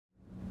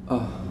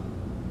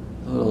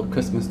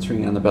Christmas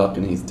tree on the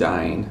balcony is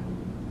dying.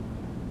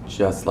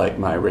 Just like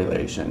my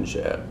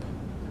relationship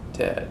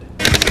did.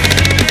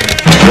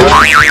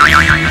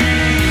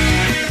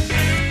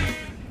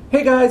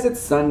 Hey guys, it's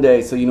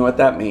Sunday, so you know what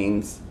that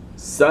means.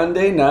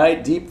 Sunday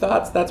night deep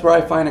thoughts. That's where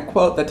I find a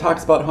quote that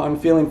talks about how I'm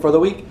feeling for the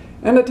week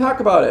and to talk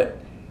about it.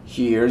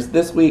 Here's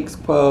this week's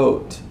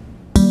quote.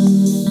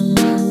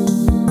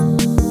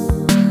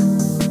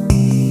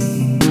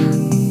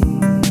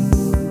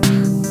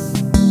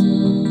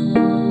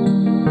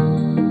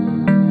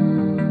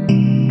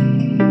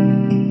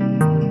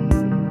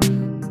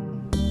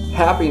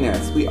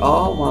 Happiness. We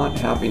all want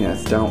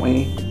happiness, don't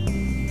we?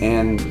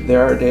 And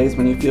there are days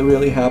when you feel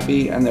really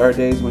happy and there are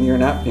days when you're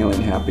not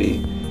feeling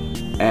happy.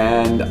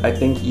 And I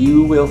think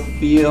you will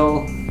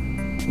feel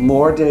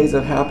more days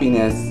of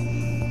happiness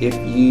if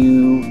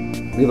you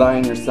rely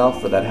on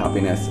yourself for that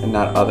happiness and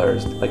not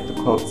others, like the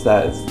quote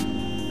says.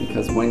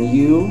 Because when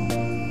you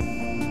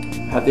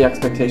have the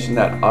expectation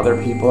that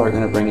other people are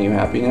going to bring you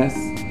happiness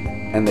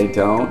and they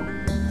don't,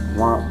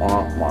 wah,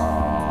 wah,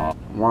 wah,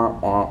 wah,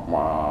 wah,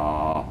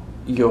 wah,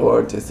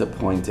 you're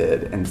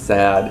disappointed and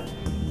sad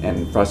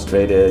and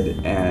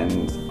frustrated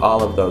and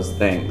all of those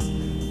things.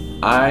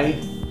 I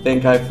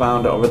think I've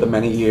found over the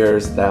many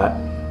years that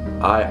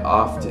I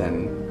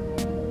often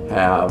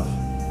have,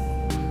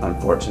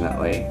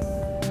 unfortunately,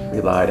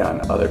 relied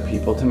on other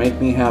people to make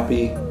me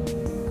happy.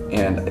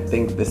 And I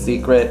think the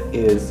secret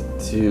is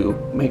to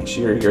make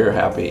sure you're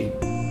happy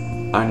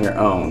on your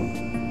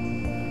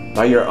own,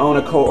 by your own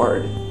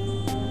accord.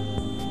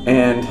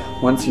 And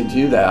once you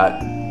do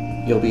that,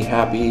 you'll be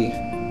happy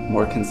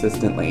more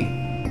consistently.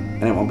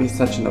 And it won't be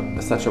such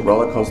a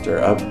roller coaster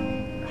of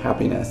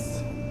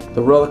happiness.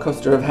 The roller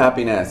coaster of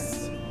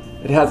happiness.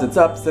 It has its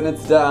ups and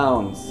its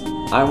downs.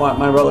 I want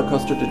my roller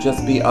coaster to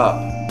just be up.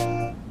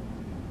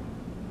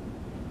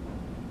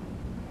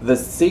 The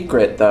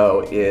secret,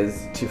 though,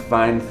 is to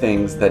find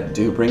things that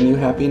do bring you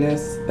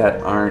happiness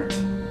that aren't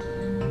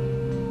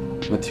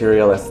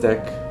materialistic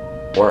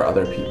or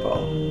other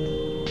people.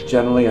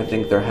 Generally, I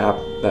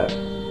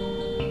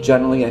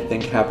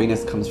think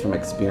happiness comes from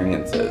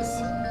experiences.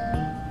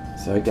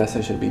 So I guess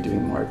I should be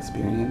doing more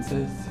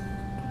experiences.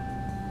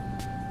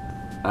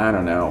 I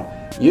don't know.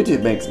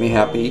 YouTube makes me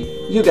happy.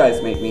 You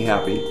guys make me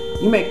happy.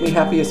 You make me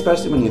happy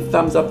especially when you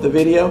thumbs up the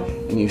video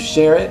and you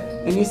share it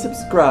and you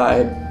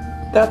subscribe.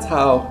 That's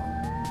how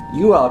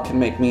you all can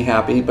make me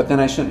happy, but then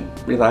I shouldn't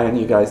rely on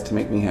you guys to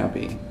make me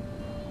happy.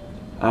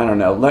 I don't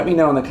know. Let me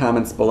know in the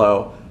comments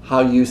below how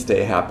you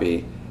stay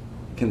happy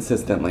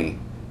consistently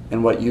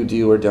and what you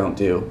do or don't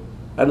do.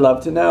 I'd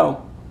love to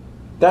know.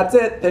 That's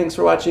it. Thanks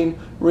for watching.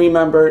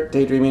 Remember,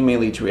 daydreaming may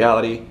lead to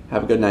reality.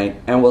 Have a good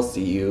night, and we'll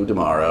see you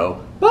tomorrow.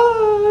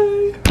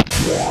 Bye!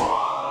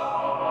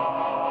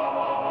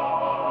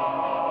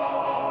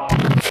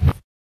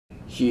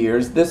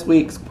 Here's this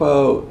week's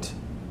quote.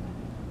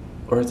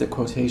 Or is it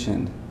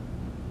quotation?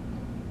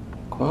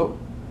 Quote?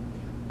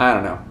 I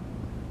don't know.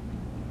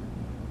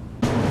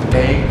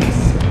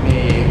 Makes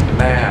me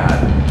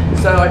mad.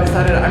 So I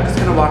decided I'm just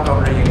gonna walk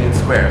over to Union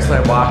Square. So I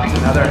walked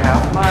another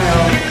half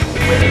mile,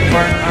 waiting for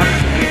an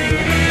arcade,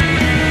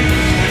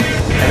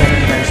 and then I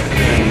finished the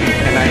game,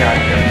 and I got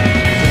here.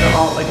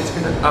 It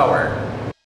took an hour.